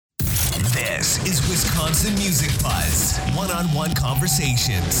This is Wisconsin Music Buzz. One-on-one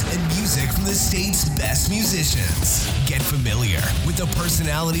conversations and music from the state's best musicians. Get familiar with the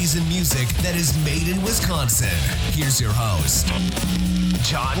personalities and music that is made in Wisconsin. Here's your host,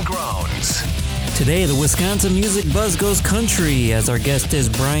 John Groans. Today, the Wisconsin Music Buzz goes country as our guest is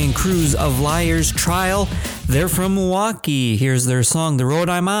Brian Cruz of Liar's Trial. They're from Milwaukee. Here's their song, The Road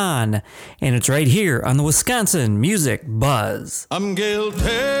I'm On, and it's right here on the Wisconsin Music Buzz. I'm guilty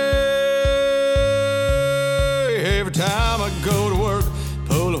every time I go to work,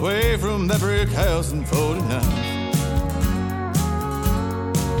 pull away from that brick house in 49.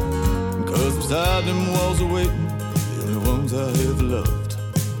 'Cause beside them walls are waiting, the only ones I ever loved.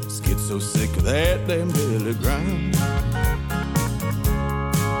 Just get so sick of that damn belly grind.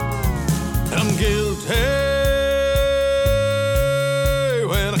 I'm guilty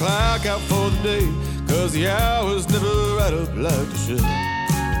when I clock out for the day, 'cause the hours never add up like they should.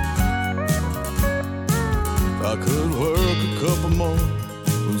 If I could work a couple more,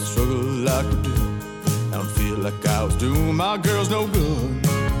 wouldn't struggle like we do. I don't feel like I was doing my girls no good.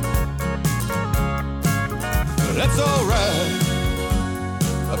 But that's alright,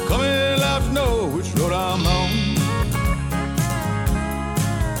 I've come in life to know which road I'm on.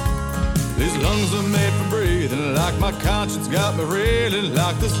 These lungs are made for breathing, like my conscience got me reeling,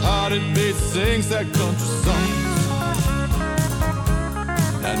 like this heart it beats sings that country song.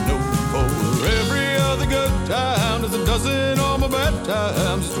 I know for every other good time there's a dozen on my bad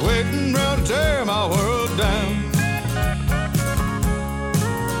times, just waiting around to tear my world down.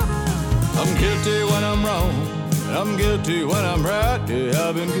 I'm guilty when I'm wrong, and I'm guilty when I'm right. Yeah,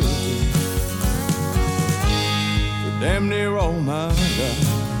 I've been guilty for damn near all my life.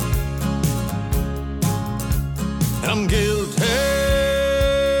 I'm guilty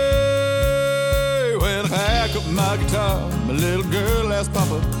when I pack up my guitar. My little girl asked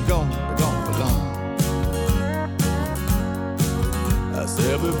Papa, you gone for long. I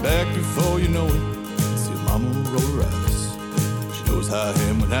said, I'll be back before you know it. See Mama roll her eyes. She knows how I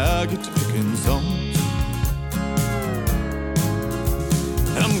am when I get to picking songs.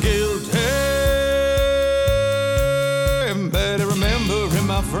 I'm guilty, better remembering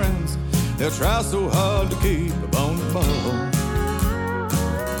my friends. They'll try so hard to keep up on the ball.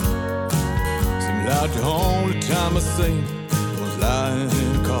 Seems like the only time I seen was lying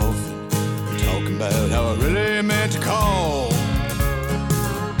in a coffin, talking about how I really meant to call.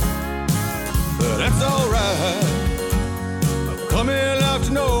 But that's alright, I've come in life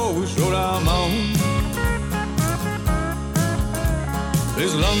to know which road I'm on.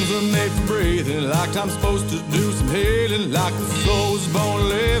 These lungs are made for breathing, like I'm supposed to do some healing, like the soul was born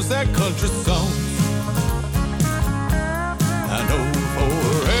lives that country song. I know for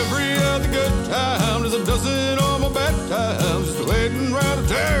every other good time there's a dozen on my bad times, just waiting around to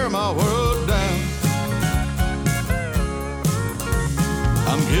tear my world down.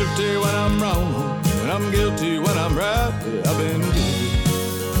 I'm guilty when I'm wrong, and I'm guilty when I'm right. Yeah, I've been guilty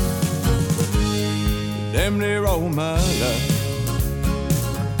damn near all my life.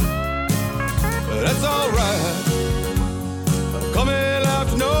 That's alright, I've come in life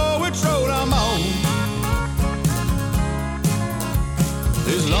to know which road I'm on.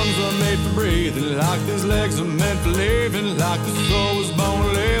 These lungs are made for breathing, like these legs are meant for living, like the soul was born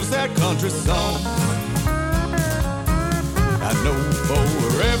to live that country song. I know for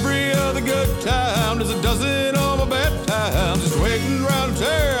every other good time there's a dozen on my bad times, just waiting around to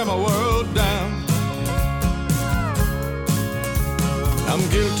tear my world down. I'm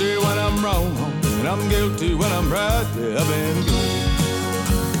guilty when I'm wrong, and I'm guilty when I'm right. Yeah, I've been guilty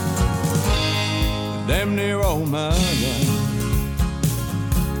damn near all my life.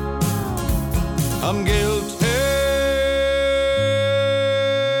 I'm guilty,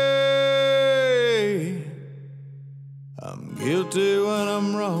 I'm guilty when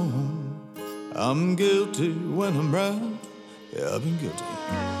I'm wrong, I'm guilty when I'm right. Yeah, I've been guilty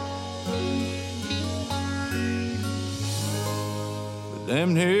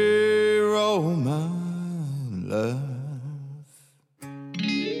damn near all my life.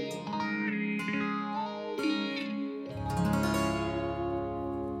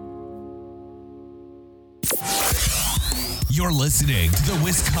 You're listening to the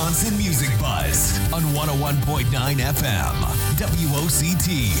Wisconsin Music Buzz on 101.9 FM,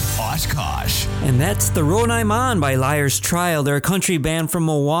 WOCT, Oshkosh. And that's The Road I'm On by Liar's Trial. They're a country band from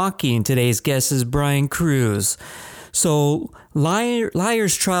Milwaukee, and today's guest is Brian Cruz. So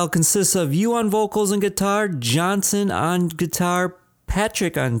Liar's Trial consists of you on vocals and guitar, Johnson on guitar,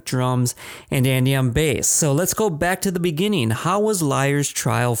 Patrick on drums, and Andy on bass. So let's go back to the beginning. How was Liar's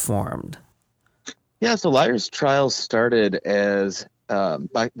Trial formed? Yeah, so Liar's Trial started as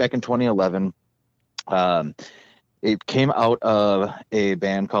back in 2011. It came out of a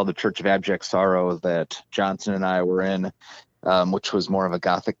band called the Church of Abject Sorrow that Johnson and I were in, which was more of a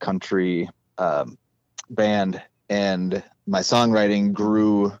gothic country band. And my songwriting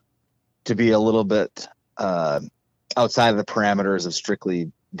grew to be a little bit outside of the parameters of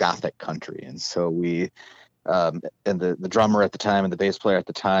strictly gothic country. And so we, and the drummer at the time and the bass player at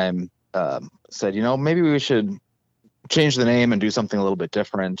the time said, maybe we should change the name and do something a little bit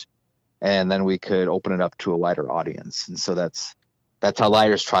different. And then we could open it up to a wider audience. And so that's how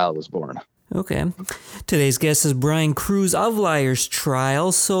Liar's Trial was born. Okay. Today's guest is Brian Cruz of Liar's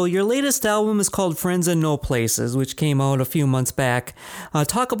Trial. So your latest album is called Friends in No Places, which came out a few months back.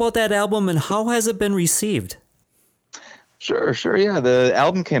 Talk about that album and how has it been received? Sure. Yeah, the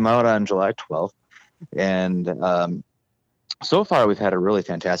album came out on July 12th. And so far we've had a really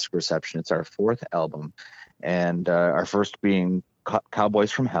fantastic reception. It's our fourth album. And our first being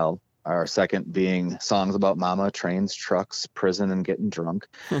Cowboys from Hell. Our second being Songs About Mama, Trains, Trucks, Prison, and Getting Drunk.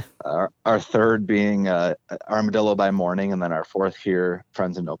 Our third being Armadillo by Morning. And then our fourth here,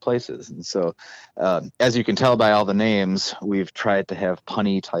 Friends in No Places. And so, as you can tell by all the names, we've tried to have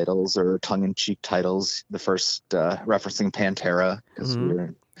punny titles or tongue-in-cheek titles. The first referencing Pantera, because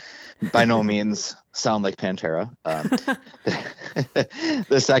we're by no means sound like Pantera.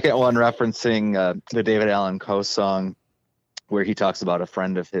 The second one referencing the David Allan Coe song, where he talks about a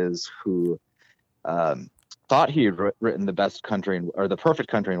friend of his who thought he had written the best country or the perfect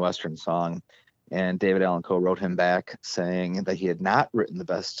country and western song, and David Allan Coe wrote him back saying that he had not written the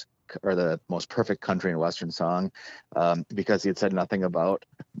best or the most perfect country and western song because he had said nothing about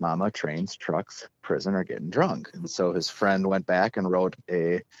mama, trains, trucks, prison, or getting drunk. And so his friend went back and wrote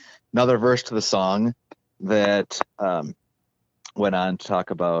another verse to the song that went on to talk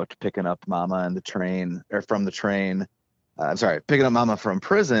about picking up mama and the train or from the train. Picking up mama from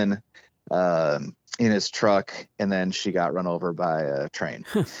prison in his truck, and then she got run over by a train.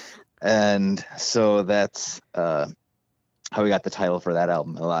 And so that's how we got the title for that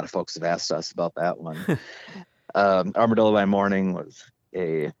album. A lot of folks have asked us about that one. Armadillo by Morning was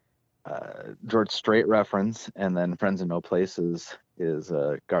a George Strait reference, and then Friends in No Places is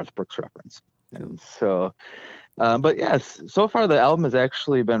a Garth Brooks reference. And so, but yes, so far the album has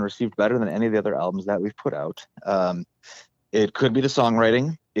actually been received better than any of the other albums that we've put out. It could be the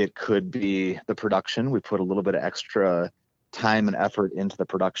songwriting. It could be the production. We put a little bit of extra time and effort into the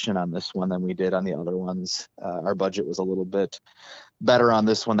production on this one than we did on the other ones. Our budget was a little bit better on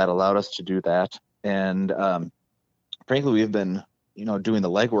this one that allowed us to do that. And frankly, we've been, doing the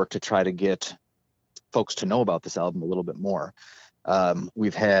legwork to try to get folks to know about this album a little bit more.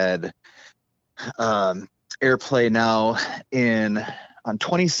 We've had airplay now on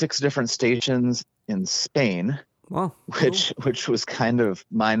 26 different stations in Spain. Wow. Which was kind of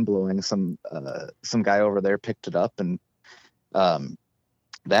mind blowing. Some guy over there picked it up, and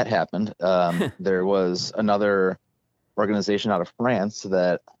that happened. There was another organization out of France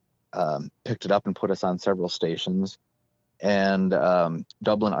that picked it up and put us on several stations, and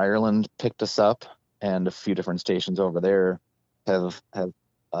Dublin, Ireland picked us up, and a few different stations over there have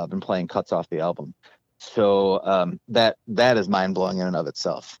been playing cuts off the album. So that is mind blowing in and of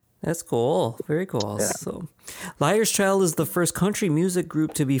itself. That's cool. Very cool. Yeah. So, Liar's Trial is the first country music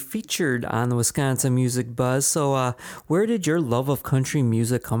group to be featured on the Wisconsin Music Buzz. So, where did your love of country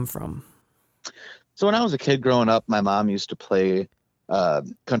music come from? So when I was a kid growing up, my mom used to play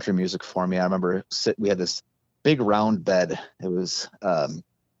country music for me. I remember we had this big round bed. It was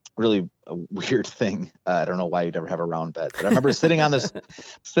really a weird thing. I don't know why you'd ever have a round bed, but I remember sitting on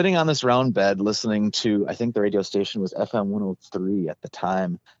this round bed listening to, I think the radio station was FM 103 at the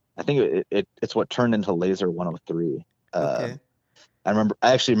time. I think it's what turned into Laser 103. Okay. I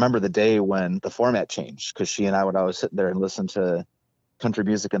actually remember the day when the format changed, because she and I would always sit there and listen to country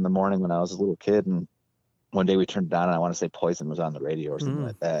music in the morning when I was a little kid. And one day we turned it on, and I want to say Poison was on the radio or something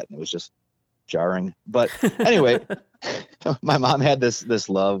like that. And it was just jarring. But anyway, my mom had this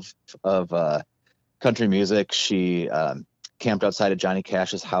love of country music. She camped outside of Johnny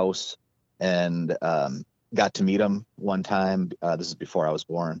Cash's house and got to meet him one time. This is before I was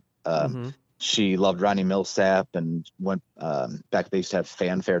born. She loved Ronnie Millsap and went back. They used to have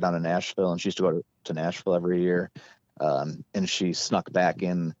fanfare down in Nashville, and she used to go to Nashville every year. And she snuck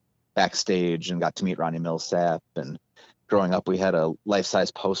backstage and got to meet Ronnie Millsap. And growing up, we had a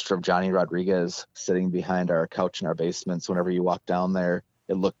life-size poster of Johnny Rodriguez sitting behind our couch in our basement. So whenever you walked down there,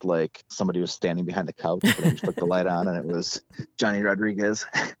 it looked like somebody was standing behind the couch, but then you put the light on and it was Johnny Rodriguez.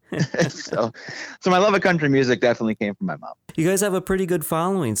 So my love of country music definitely came from my mom. You guys have a pretty good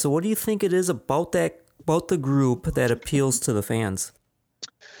following. So what do you think it is about the group that appeals to the fans?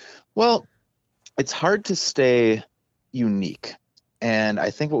 Well, it's hard to stay unique. And I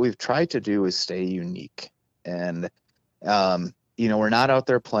think what we've tried to do is stay unique. And, we're not out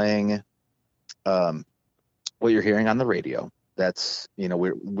there playing what you're hearing on the radio. That's,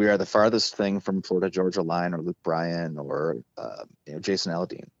 we are the farthest thing from Florida Georgia Line or Luke Bryan or, Jason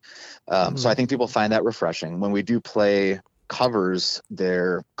Aldean. So I think people find that refreshing. When we do play covers,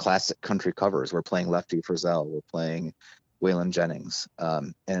 they're classic country covers. We're playing Lefty Frizzell. We're playing Waylon Jennings.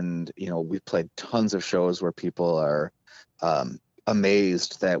 And we've played tons of shows where people are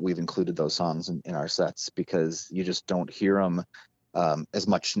amazed that we've included those songs in our sets, because you just don't hear them as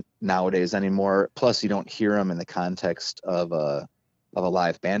much nowadays anymore. Plus, you don't hear them in the context of a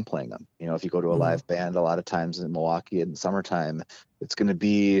live band playing them. If you go to a live band, a lot of times in Milwaukee in the summertime, it's going to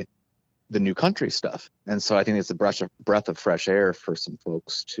be the new country stuff. And so I think it's a breath of fresh air for some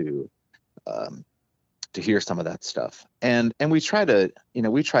folks to hear some of that stuff. And we try to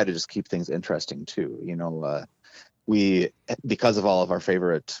just keep things interesting too. We, because of all of our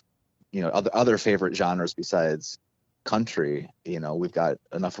favorite, other favorite genres besides country, we've got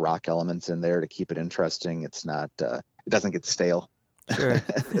enough rock elements in there to keep it interesting. It's not, it doesn't get stale. Sure.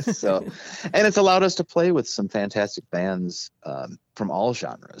 So, and it's allowed us to play with some fantastic bands from all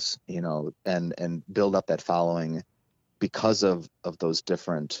genres, and build up that following because of those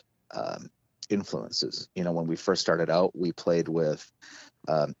different influences. When we first started out, we played with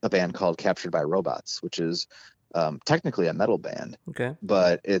a band called Captured by Robots, which is technically a metal band, Okay.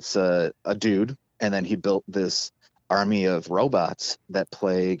 but it's a dude, and then he built this army of robots that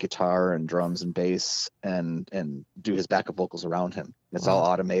play guitar and drums and bass and do his backup vocals around him. It's all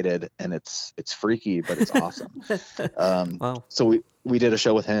automated, and it's freaky, but it's awesome. Wow. So we did a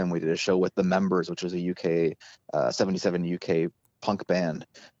show with him. We did a show with The Members, which was a UK 77 UK punk band.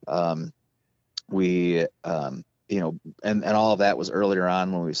 We and all of that was earlier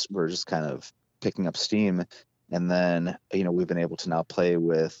on when we were just kind of picking up steam. And then, we've been able to now play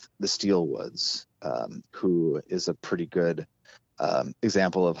with the Steelwoods, who is a pretty good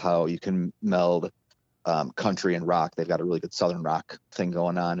example of how you can meld country and rock. They've got a really good Southern rock thing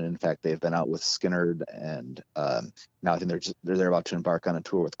going on. And in fact, they've been out with Skynyrd, and now I think they're about to embark on a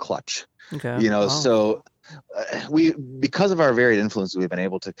tour with Clutch. Okay. So because of our varied influences, we've been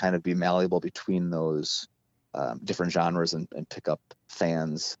able to kind of be malleable between those different genres and pick up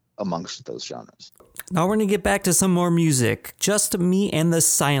fans amongst those genres. Now we're going to get back to some more music. Just Me and the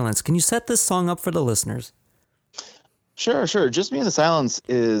Silence. Can you set this song up for the listeners? Sure. Just Me and the Silence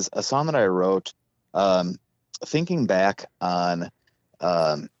is a song that I wrote thinking back on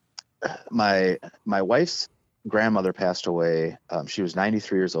my wife's grandmother passed away. She was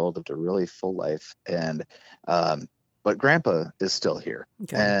 93 years old, lived a really full life, and but Grandpa is still here.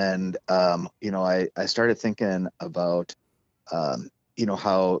 Okay. And I started thinking about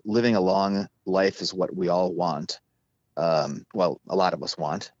how living a long life is what we all want. Well, a lot of us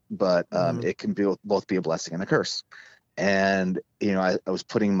want, but it can both be a blessing and a curse. And, I was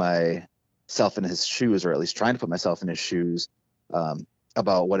putting myself in his shoes, or at least trying to put myself in his shoes,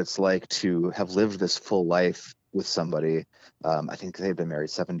 about what it's like to have lived this full life with somebody. I think they'd been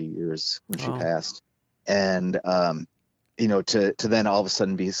married 70 years when she passed. And, to then all of a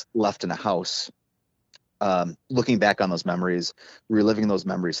sudden be left in a house, looking back on those memories, reliving those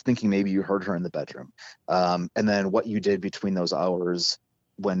memories, thinking maybe you heard her in the bedroom. And then what you did between those hours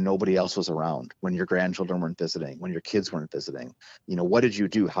when nobody else was around, when your grandchildren weren't visiting, when your kids weren't visiting, what did you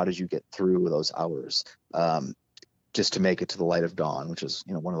do? How did you get through those hours? Just to make it to the light of dawn, which is,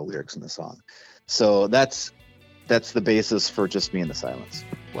 one of the lyrics in the song. So that's the basis for Just Me and the Silence.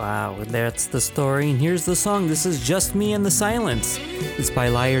 Wow, that's the story, and here's the song. This is Just Me and the Silence. It's by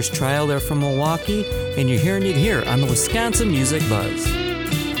Liar's Trial. They're from Milwaukee, and you're hearing it here on the Wisconsin Music Buzz.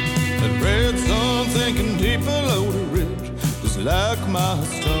 That red sun sinking deep below the ridge, just like my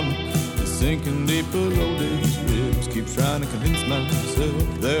stomach is sinking deep below these ribs. Keep trying to convince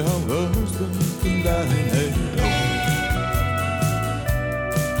myself there are worse than dying hell.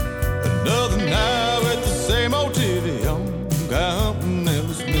 Another night with the same old TV on, counting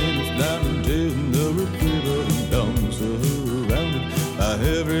endless minutes down until the river dawn, surrounded by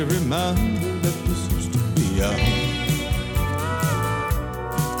every reminder that this used to be our home.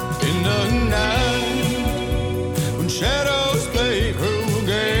 In the night, when shadows play cruel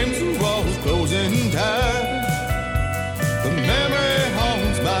games, the walls closing tight, the memory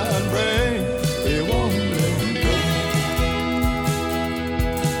haunts my brain. It won't let me go.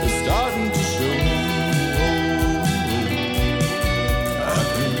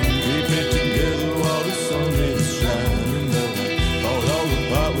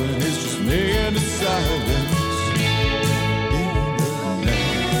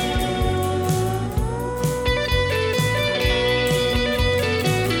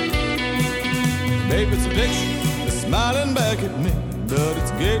 tape, it's a picture that's smiling back at me. But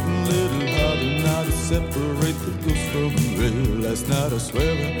it's getting a little harder now to separate the ghost from the real. Last night I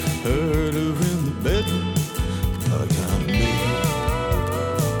swear I heard her in the bedroom, counting me.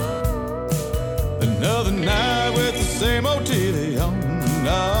 Another night with the same old TV on.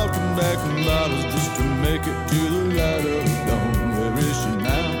 I'll come back in bottles just to make it to the light of dawn. Where is she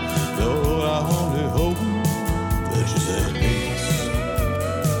now? Lord, I only hope that she's at peace.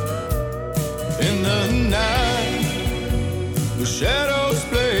 In the night, the shadows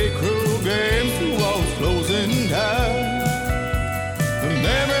play cruel games, the walls closing tight. The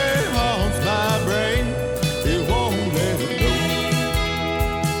memory haunts my brain, it won't let it go.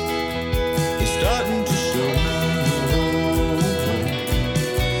 It's starting to show.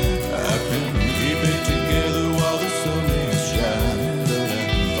 I can keep it together while the sun is shining, but I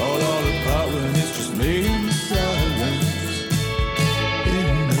fall all apart when it's just me and the silence in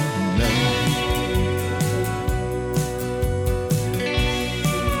the night.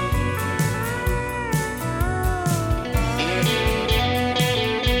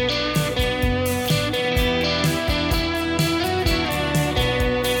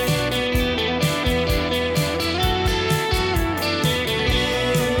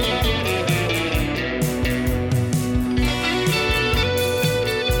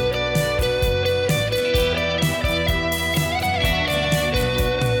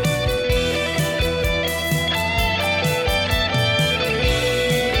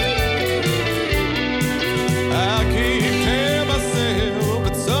 I keep telling myself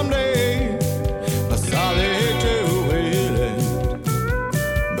that someday my solitude will end,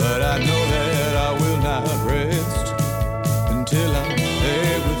 but I know that I will not rest until I'm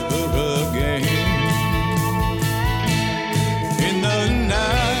there with her again. In the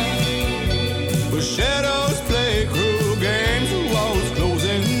night, where shadows play cruel games, the walls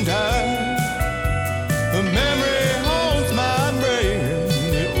closing tight. The memory haunts my brain,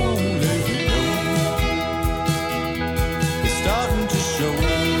 it won't let me go. It's starting to show.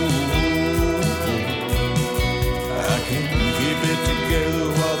 I can't keep it together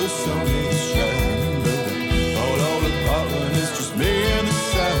while the sun is shining, but I fall all apart when it's just me and the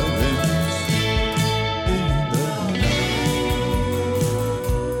silence in the night.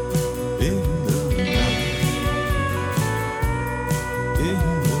 In the night. In the night. In the night.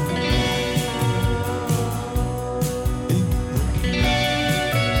 In the night.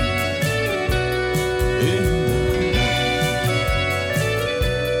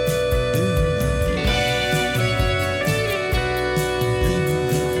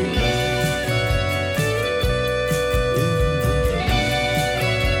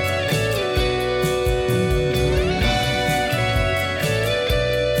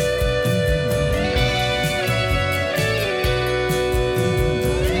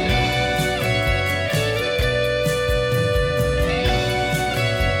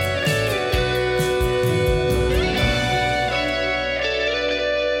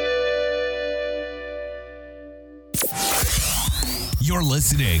 You're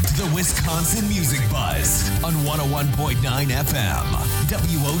listening to the Wisconsin Music Buzz on 101.9 FM,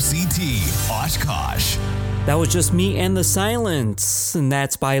 WOCT, Oshkosh. That was just Me and the Silence, and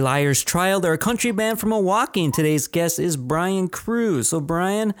that's by Liar's Trial. They're a country band from Milwaukee, and today's guest is Brian Cruz. So,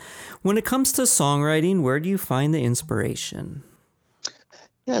 Brian, when it comes to songwriting, where do you find the inspiration?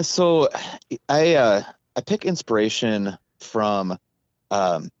 Yeah, so I pick inspiration from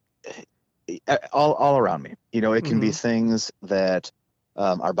all around me. You know, it can be things that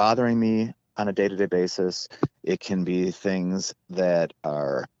are bothering me on a day-to-day basis. It can be things that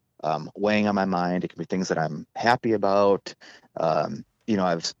are weighing on my mind. It can be things that I'm happy about. You know,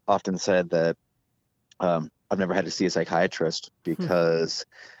 I've often said that I've never had to see a psychiatrist because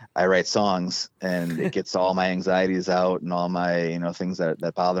I write songs and it gets all my anxieties out and all my, you know, things that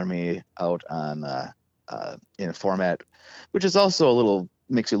bother me out on in a format, which is also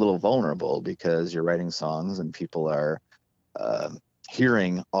makes you a little vulnerable because you're writing songs and people are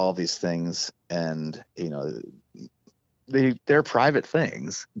hearing all these things, and you know they're private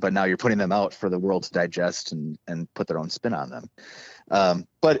things, but now you're putting them out for the world to digest and put their own spin on them.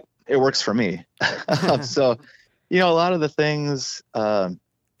 But it works for me. So, you know, a lot of the things are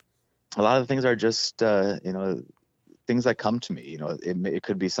just you know, things that come to me. You know, it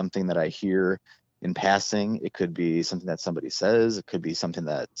could be something that I hear in passing. It could be something that somebody says. It could be something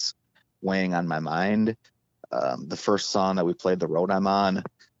that's weighing on my mind. The first song that we played, The Road I'm On,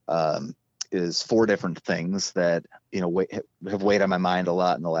 is 4 different things that, you know, have weighed on my mind a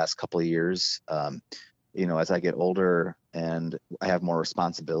lot in the last couple of years. You know, as I get older and I have more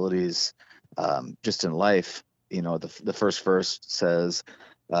responsibilities just in life, you know, the first verse says,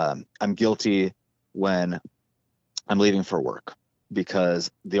 I'm guilty when I'm leaving for work,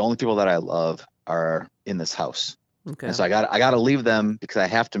 because the only people that I love are in this house. Okay. And so I got to leave them because I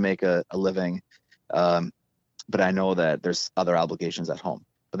have to make a living. But I know that there's other obligations at home.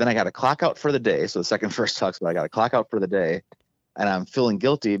 But then I got to clock out for the day. So the second verse talks about I got to clock out for the day, and I'm feeling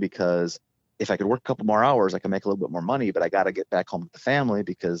guilty because if I could work a couple more hours, I can make a little bit more money. But I got to get back home with the family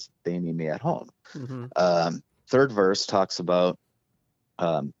because they need me at home. Mm-hmm. Third verse talks about,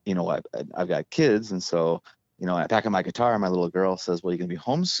 I've got kids, and so I pack up my guitar. And my little girl says, "Well, you're gonna be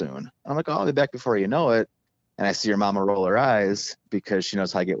home soon." I'm like, "Oh, I'll be back before you know it." And I see your mama roll her eyes because she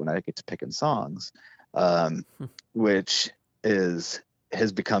knows how I get when I get to picking songs, which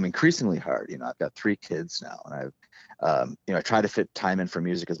has become increasingly hard. I've got 3 kids now, and I try to fit time in for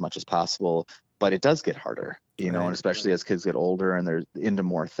music as much as possible, but it does get harder, Right. and especially as kids get older and they're into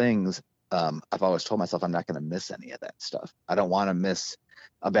more things. I've always told myself I'm not going to miss any of that stuff. I don't want to miss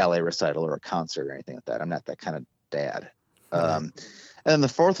a ballet recital or a concert or anything like that. I'm not that kind of dad. Right. And then the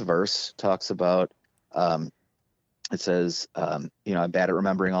fourth verse talks about, it says, I'm bad at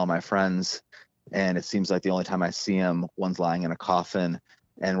remembering all my friends, and it seems like the only time I see them, one's lying in a coffin,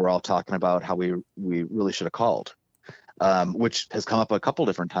 and we're all talking about how we really should have called, which has come up a couple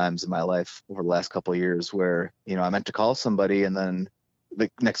different times in my life over the last couple of years where, I meant to call somebody, and then the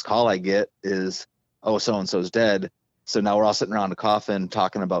next call I get is, "Oh, so-and-so's dead." So now we're all sitting around a coffin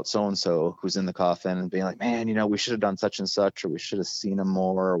talking about so-and-so who's in the coffin and being like, "Man, we should have done such and such, or we should have seen him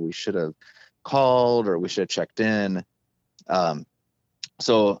more, or we should have called, or we should have checked in."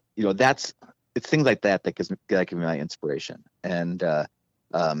 So it's things like that that give me my inspiration. And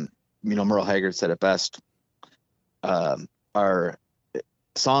Merle Haggard said it best. Our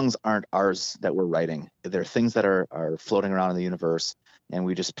songs aren't ours that we're writing. They're things that are floating around in the universe, and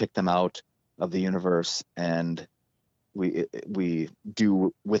we just pick them out of the universe, and we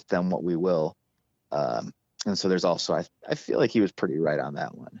do with them what we will. And so there's also, I feel like he was pretty right on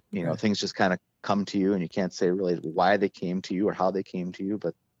that one. Right. Things just kind of come to you, and you can't say really why they came to you or how they came to you,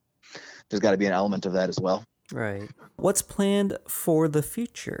 but there's got to be an element of that as well. Right. What's planned for the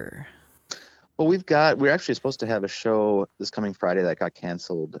future? Well, we're actually supposed to have a show this coming Friday that got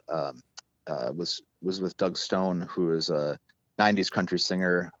canceled. Was with Doug Stone, who is a 90s country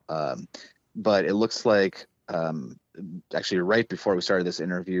singer. But it looks like, actually right before we started this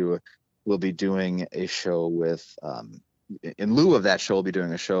interview, we'll be doing a show with, in lieu of that show, we'll be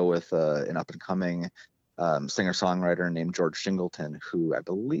doing a show with an up-and-coming singer-songwriter named George Shingleton, who I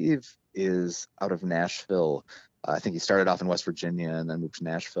believe is out of Nashville. I think he started off in West Virginia and then moved to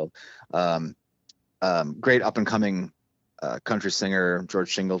Nashville. Great up-and-coming country singer,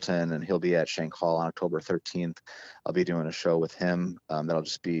 George Shingleton, and he'll be at Shank Hall on October 13th. I'll be doing a show with him. That'll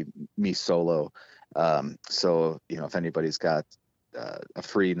just be me solo. So, if anybody's got a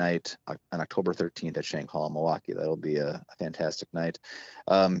free night on October 13th at Shank Hall in Milwaukee, that'll be a fantastic night.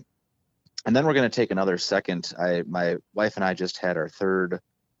 And then we're going to take another second. My wife and I just had our 3rd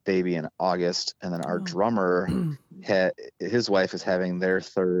baby in August, and then our drummer, his wife is having their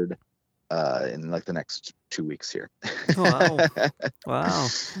 3rd in like the next 2 weeks here. Wow. Wow.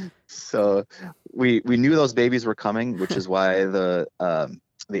 So we knew those babies were coming, which is why the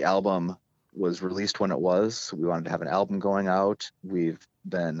album was released when it was. We wanted to have an album going out. We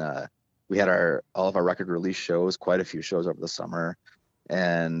had all of our record release shows, quite a few shows over the summer,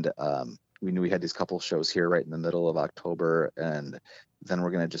 and we knew we had these couple shows here right in the middle of October, and then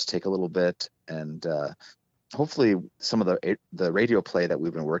we're going to just take a little bit, and hopefully some of the radio play that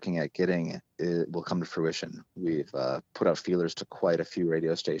we've been working at getting will come to fruition. We've put out feelers to quite a few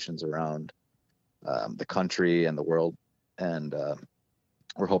radio stations around the country and the world, and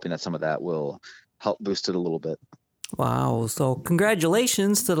we're hoping that some of that will help boost it a little bit. Wow. So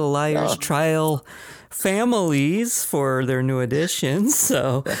congratulations to the Liars Trial families for their new additions.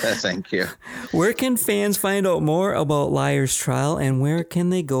 So thank you. Where can fans find out more about Liars Trial, and where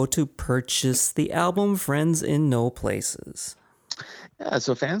can they go to purchase the album Friends in No Places? Yeah,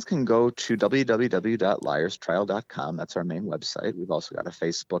 so fans can go to www.liarstrial.com. That's our main website. We've also got a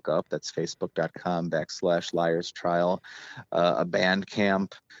Facebook up. That's facebook.com/liarstrial, a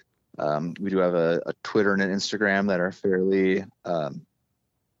Bandcamp. We do have a Twitter and an Instagram that are fairly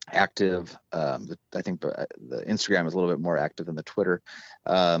active. I think the Instagram is a little bit more active than the Twitter.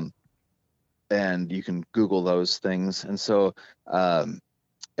 And you can Google those things. And so, and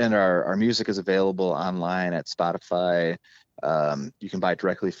our music is available online at Spotify. You can buy it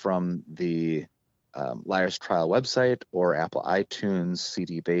directly from the Liars Trial website or Apple iTunes,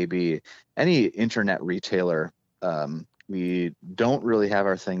 CD Baby, any internet retailer. We don't really have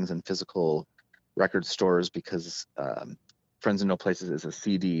our things in physical record stores because Friends in No Places is a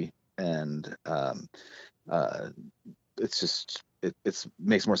CD and it's just it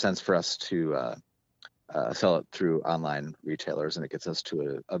makes more sense for us to sell it through online retailers, and it gets us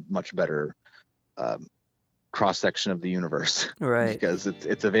to a much better cross section of the universe, right? Because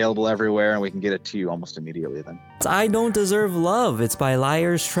it's available everywhere, and we can get it to you almost immediately. Then I Don't Deserve Love. It's by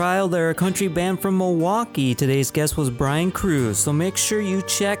Liar's Trial. They're a country band from Milwaukee. Today's guest was Brian Cruz. So make sure you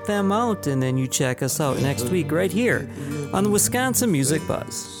check them out, and then you check us out next week right here on the Wisconsin Music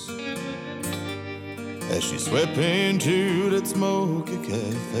Buzz. As she swept into that smoky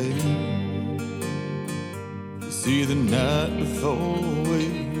cafe, you see the night before we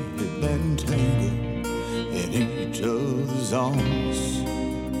had been tangled in each other's arms.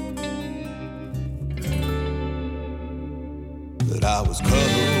 But I was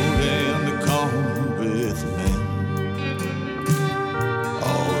cuddled in the corner with men,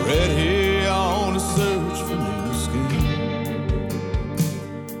 already on a search for new skin.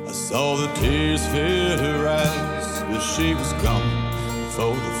 I saw the tears fill her eyes, but she was gone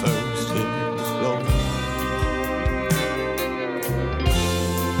before the first hit the floor.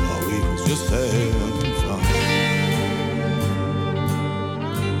 Oh, we was just having fun.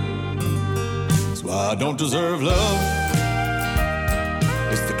 That's why I don't deserve love.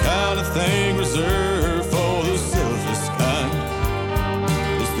 It's the kind of thing reserved for the selfless kind.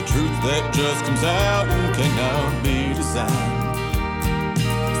 It's the truth that just comes out and cannot be designed.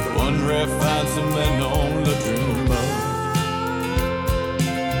 It's the one rare find some men only dream of.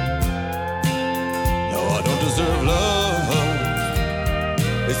 No, I don't deserve love.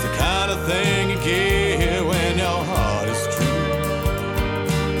 It's the kind of thing you get when your heart is true.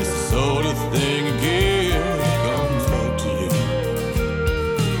 It's the sort of thing you get that comes back to you,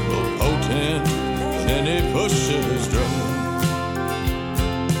 more potent than any pusher's drug.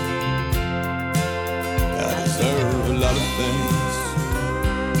 I deserve a lot of things,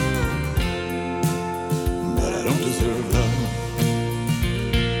 but I don't deserve love.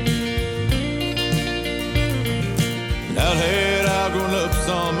 Now that I've grown up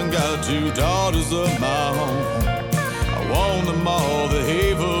some and got 2 daughters of my own, I warn them all the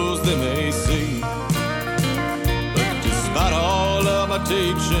evils they may see. But despite all of my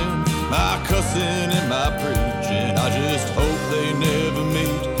teaching, my cussing and my preaching, I just hope they never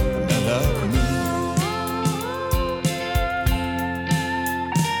meet a man like me.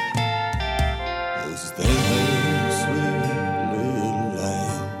 This thin, sweet little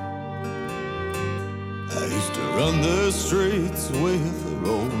lamb, I used to run the streets with her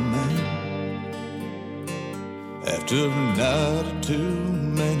old man. After a night or too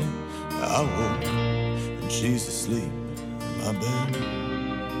many, I woke and she's asleep in my bed.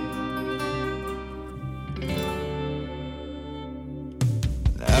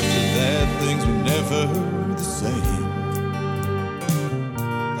 After that, things were never the same.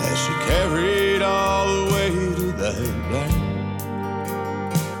 As she carried all the way to that land,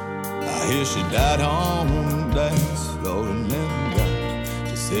 I hear she died on the dance floor and never got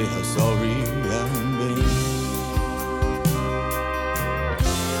to say how sorry I've been.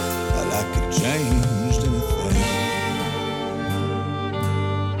 Well, I could change anything.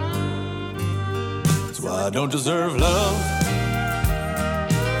 That's why I don't deserve love.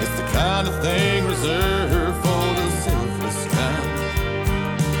 It's the kind of thing reserved for the selfless kind.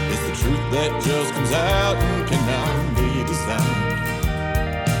 It's the truth that just comes out and cannot be designed.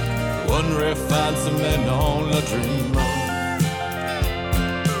 One rare find some men only dream of.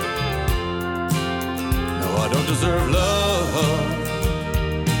 No, I don't deserve love.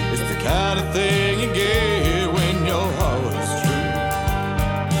 It's the kind of thing you get when your heart is true.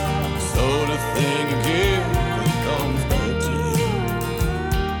 The sort of thing you get that comes back to you.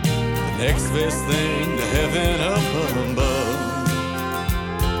 The next best thing to heaven up above.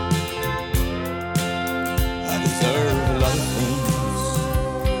 I deserve a lot of things,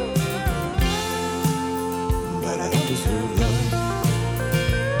 but I don't deserve love.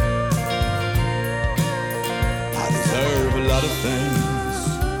 I deserve a lot of things,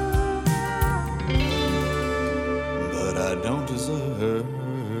 but I don't deserve love.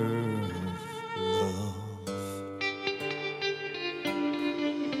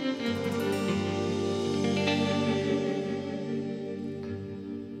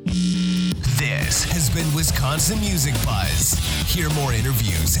 This has been Wisconsin Music Buzz. Hear more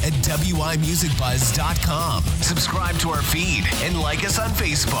interviews at wimusicbuzz.com. Subscribe to our feed and like us on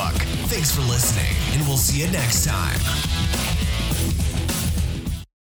Facebook. Thanks for listening, and we'll see you next time.